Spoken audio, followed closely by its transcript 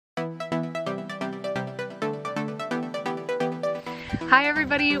Hi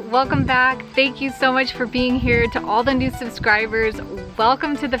everybody, welcome back. Thank you so much for being here. To all the new subscribers,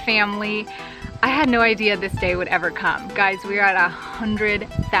 welcome to the family. I had no idea this day would ever come. Guys, we are at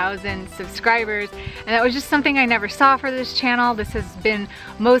 100,000 subscribers, and that was just something I never saw for this channel. This has been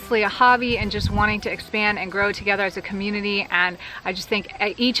mostly a hobby and just wanting to expand and grow together as a community, and I just thank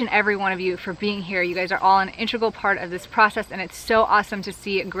each and every one of you for being here. You guys are all an integral part of this process, and it's so awesome to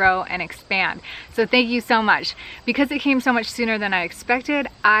see it grow and expand. So thank you so much. Because it came so much sooner than I expected,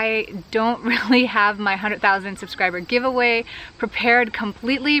 I don't really have my 100,000 subscriber giveaway prepared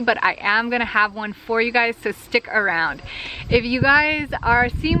completely, but I am gonna have one for you guys, so stick around. If you guys are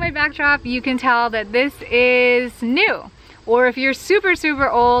seeing my backdrop, you can tell that this is new, or if you're super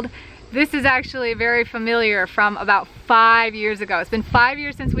old, this is actually very familiar from about 5 years ago. It's been 5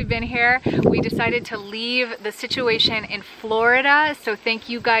 years since we've been here. We decided to leave the situation in Florida, so thank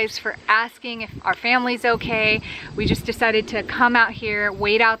you guys for asking if our family's okay. We just decided to come out here,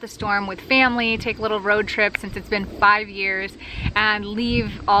 wait out the storm with family, take a little road trip since it's been 5 years, and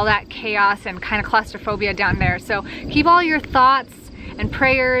leave all that chaos and kind of claustrophobia down there. So keep all your thoughts and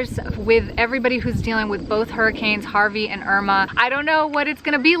prayers with everybody who's dealing with both hurricanes, Harvey and Irma. I don't know what it's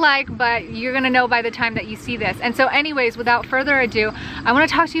gonna be like, but you're gonna know by the time that you see this. And so anyways, without further ado, I wanna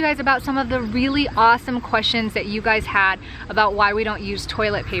talk to you guys about some of the really awesome questions that you guys had about why we don't use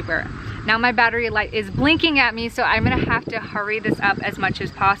toilet paper. Now my battery light is blinking at me, so I'm gonna have to hurry this up as much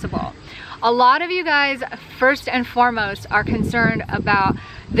as possible. A lot of you guys, first and foremost, are concerned about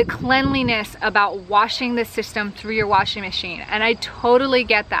the cleanliness about washing the system through your washing machine, and I totally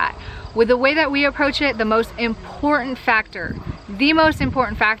get that. With the way that we approach it, the most important factor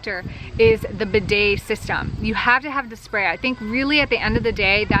is the bidet system. You have to have the spray. I think really at the end of the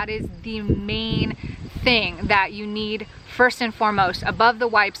day, that is the main thing that you need first and foremost, above the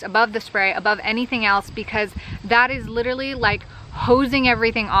wipes, above the spray, above anything else, because that is literally like hosing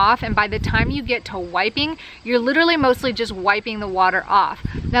everything off, and by the time you get to wiping, you're literally mostly just wiping the water off.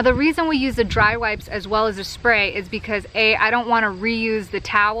 Now the reason we use the dry wipes as well as the spray is because I don't want to reuse the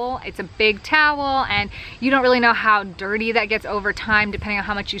towel. It's a big towel and you don't really know how dirty that gets over time depending on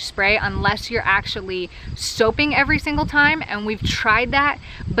how much you spray, unless you're actually soaping every single time, and we've tried that,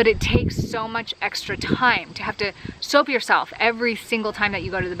 but it takes so much extra time to have to soap yourself every single time that you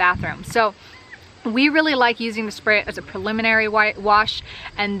go to the bathroom. So we really like using the spray as a preliminary wash,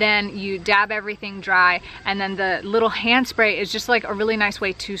 and then you dab everything dry, and then the little hand spray is just like a really nice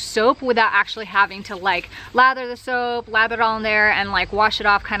way to soap without actually having to like lather the soap, lather it all in there, and like wash it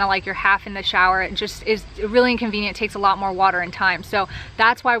off kind of like you're half in the shower. It just is really inconvenient. It takes a lot more water and time. So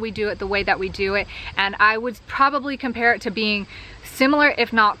that's why we do it the way that we do it, and I would probably compare it to being similar,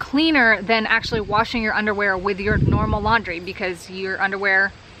 if not cleaner, than actually washing your underwear with your normal laundry, because your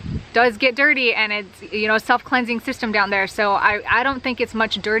underwear does get dirty and it's, you know, a self-cleansing system down there. So I don't think it's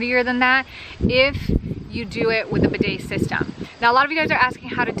much dirtier than that if you do it with the bidet system. Now a lot of you guys are asking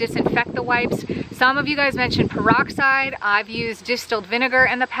how to disinfect the wipes. Some of you guys mentioned peroxide. I've used distilled vinegar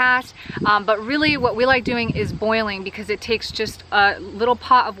in the past, but really what we like doing is boiling, because it takes just a little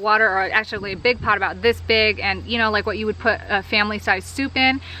pot of water, or actually a big pot about this big, and you know, like what you would put a family size soup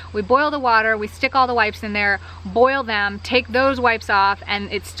in. We boil the water, we stick all the wipes in there, boil them, take those wipes off,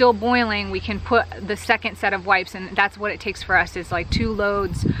 and it's still boiling. We can put the second set of wipes, and that's what it takes for us, is like 2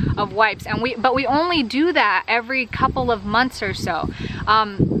 loads of wipes. And but we only do that every couple of months or so,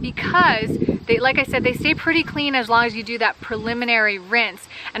 because they, like I said, they stay pretty clean as long as you do that preliminary rinse.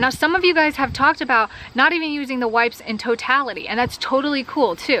 And now some of you guys have talked about not even using the wipes in totality, and that's totally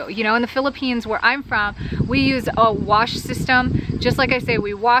cool too. You know, in the Philippines where I'm from, we use a wash system. Just like I say,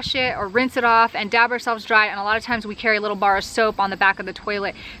 we wash it or rinse it off and dab ourselves dry, and a lot of times we carry a little bar of soap on the back of the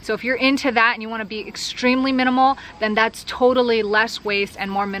toilet. So if you're into that and you want to be extremely minimal, then that's totally less waste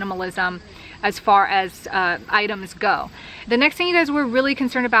and more minimalism as far as items go. The next thing you guys were really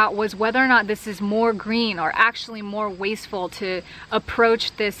concerned about was whether or not this is more green or actually more wasteful to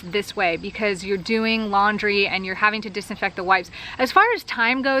approach this way, because you're doing laundry and you're having to disinfect the wipes. As far as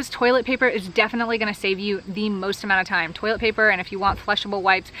time goes, toilet paper is definitely going to save you the most amount of time. Toilet paper, and if you want flushable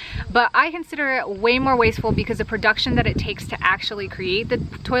wipes, but I consider it way more wasteful because the production that it takes to actually create the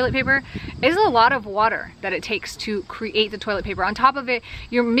toilet paper is a lot of water that it takes to create the toilet paper. On top of it,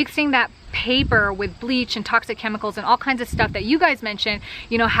 you're mixing that paper with bleach and toxic chemicals and all kinds of stuff that you guys mentioned,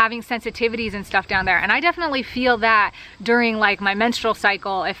 you know, having sensitivities and stuff down there. And I definitely feel that during like my menstrual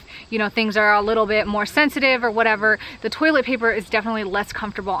cycle, if, you know, things are a little bit more sensitive or whatever, the toilet paper is definitely less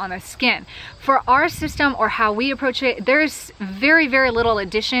comfortable on the skin. For our system, or how we approach it, there's very, very little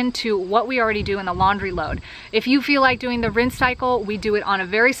addition to what we already do in the laundry load. If you feel like doing the rinse cycle, we do it on a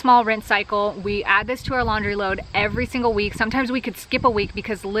very small rinse cycle. We add this to our laundry load every single week. Sometimes we could skip a week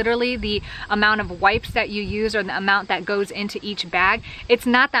because literally the amount of wipes that you use or the amount that goes into each bag, it's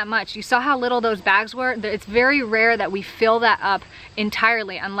not that much. You saw how little those bags were. It's very rare that we fill that up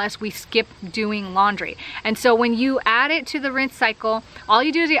entirely unless we skip doing laundry. And so when you add it to the rinse cycle, all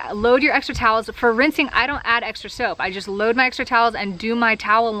you do is you load your extra towels. For rinsing, I don't add extra soap. I just load my extra towels and do my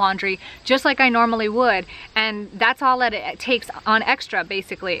towel laundry just like I normally would. And that's all that it takes on extra,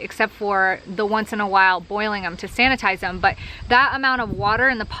 basically, except for the once in a while boiling them to sanitize them. But that amount of water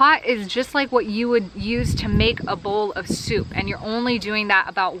in the pot is just like what you would use to make a bowl of soup, and you're only doing that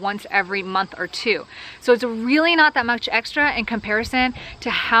about once every month or two. So it's really not that much extra in comparison to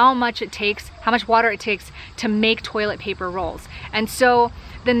how much it takes, how much water it takes to make toilet paper rolls. And so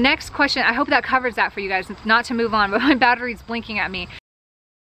the next question, I hope that covers that for you guys, not to move on, but my battery's blinking at me.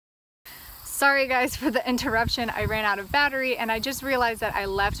 Sorry guys for the interruption. I ran out of battery and I just realized that I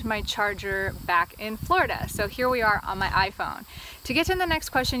left my charger back in Florida. So here we are on my iPhone. To get to the next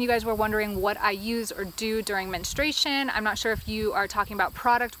question, you guys were wondering what I use or do during menstruation. I'm not sure if you are talking about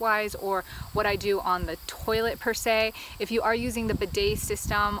product wise or what I do on the toilet per se. If you are using the bidet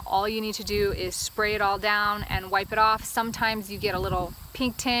system, all you need to do is spray it all down and wipe it off. Sometimes you get a little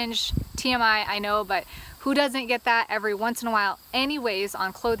pink tinge, TMI, I know, but who doesn't get that every once in a while anyways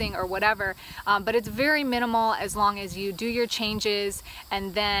on clothing or whatever, but it's very minimal as long as you do your changes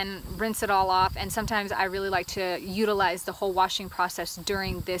and then rinse it all off. And sometimes I really like to utilize the whole washing process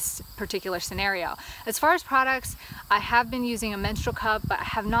during this particular scenario. As far as products, I have been using a menstrual cup, but I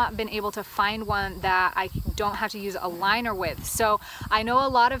have not been able to find one that I don't have to use a liner with. So I know a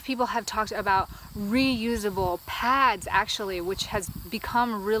lot of people have talked about reusable pads actually, which has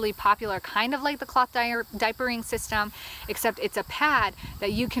become really popular, kind of like the cloth diapering system, except it's a pad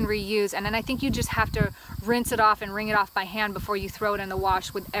that you can reuse. And then I think you just have to rinse it off and wring it off by hand before you throw it in the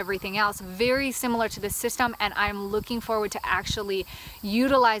wash with everything else. Very similar to this system, and I'm looking forward to actually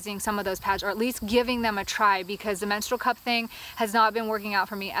utilizing some of those pads, or at least giving them a try, because the menstrual cup thing has not been working out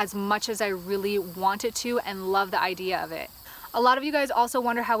for me as much as I really want it to and love the idea of it. A lot of you guys also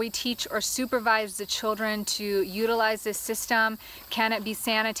wonder how we teach or supervise the children to utilize this system. Can it be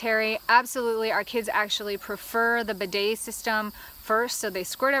sanitary? Absolutely. Our kids actually prefer the bidet system first, so they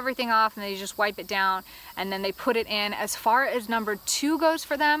squirt everything off and they just wipe it down and then they put it in. As far as number 2 goes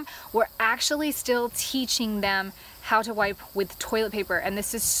for them, we're actually still teaching them how to wipe with toilet paper, and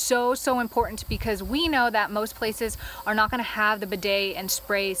this is so important because we know that most places are not going to have the bidet and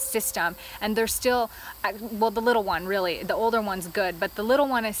spray system, and they're still, well, the little one, really, the older one's good, but the little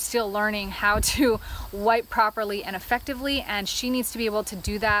one is still learning how to wipe properly and effectively, and she needs to be able to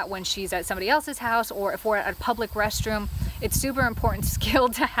do that when she's at somebody else's house or if we're at a public restroom. It's super important skill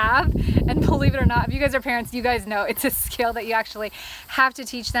to have, and believe it or not, if you guys are parents, you guys know it's a skill that you actually have to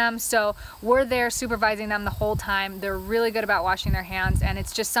teach them. So we're there supervising them the whole time. They're really good about washing their hands, and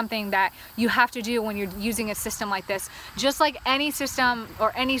it's just something that you have to do when you're using a system like this. Just like any system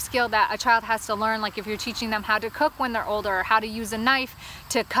or any skill that a child has to learn, like if you're teaching them how to cook when they're older or how to use a knife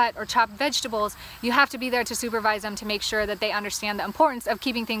to cut or chop vegetables, you have to be there to supervise them to make sure that they understand the importance of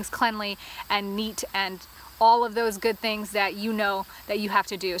keeping things cleanly and neat and all of those good things that you know that you have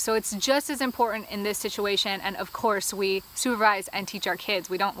to do. So it's just as important in this situation, and of course we supervise and teach our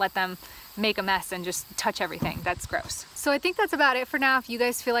kids. We don't let them make a mess and just touch everything. That's gross. So I think that's about it for now. If you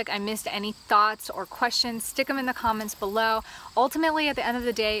guys feel like I missed any thoughts or questions, stick them in the comments below. Ultimately, at the end of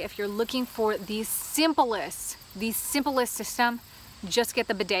the day, if you're looking for the simplest system, just get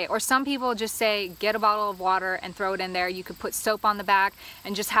the bidet. Or some people just say get a bottle of water and throw it in there. You could put soap on the back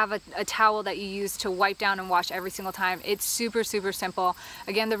and just have a towel that you use to wipe down and wash every single time. It's super simple.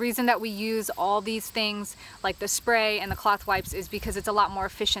 Again, the reason that we use all these things like the spray and the cloth wipes is because it's a lot more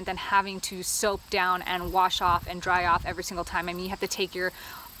efficient than having to soap down and wash off and dry off every single time. I mean, you have to take your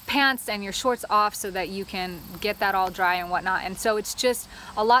pants and your shorts off so that you can get that all dry and whatnot. And so it's just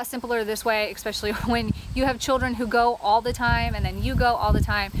a lot simpler this way, especially when you have children who go all the time and then you go all the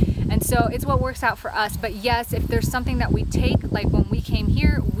time. And so it's what works out for us. But yes, if there's something that we take, like when we came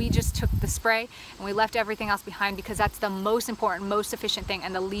here, we just took the spray and we left everything else behind, because that's the most important, most efficient thing,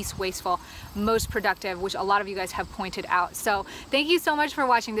 and the least wasteful, most productive, which a lot of you guys have pointed out. So thank you so much for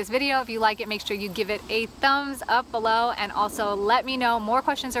watching this video. If you like it, make sure you give it a thumbs up below, and also let me know more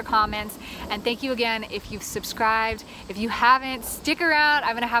questions or comments. And thank you again if you've subscribed. If you haven't, stick around.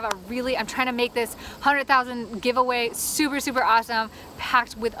 I'm trying to make this 100,000 giveaway super awesome,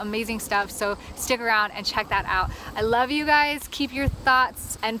 packed with amazing stuff. So stick around and check that out. I love you guys. Keep your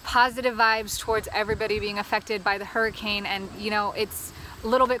thoughts and positive vibes towards everybody being affected by the hurricane. And you know, it's a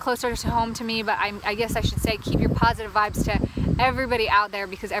little bit closer to home to me, but I guess I should say keep your positive vibes to everybody out there,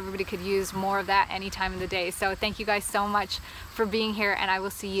 because everybody could use more of that any time of the day. So thank you guys so much for being here, and I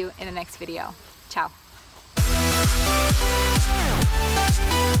will see you in the next video. Ciao.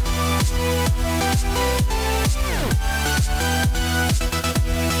 Yeah.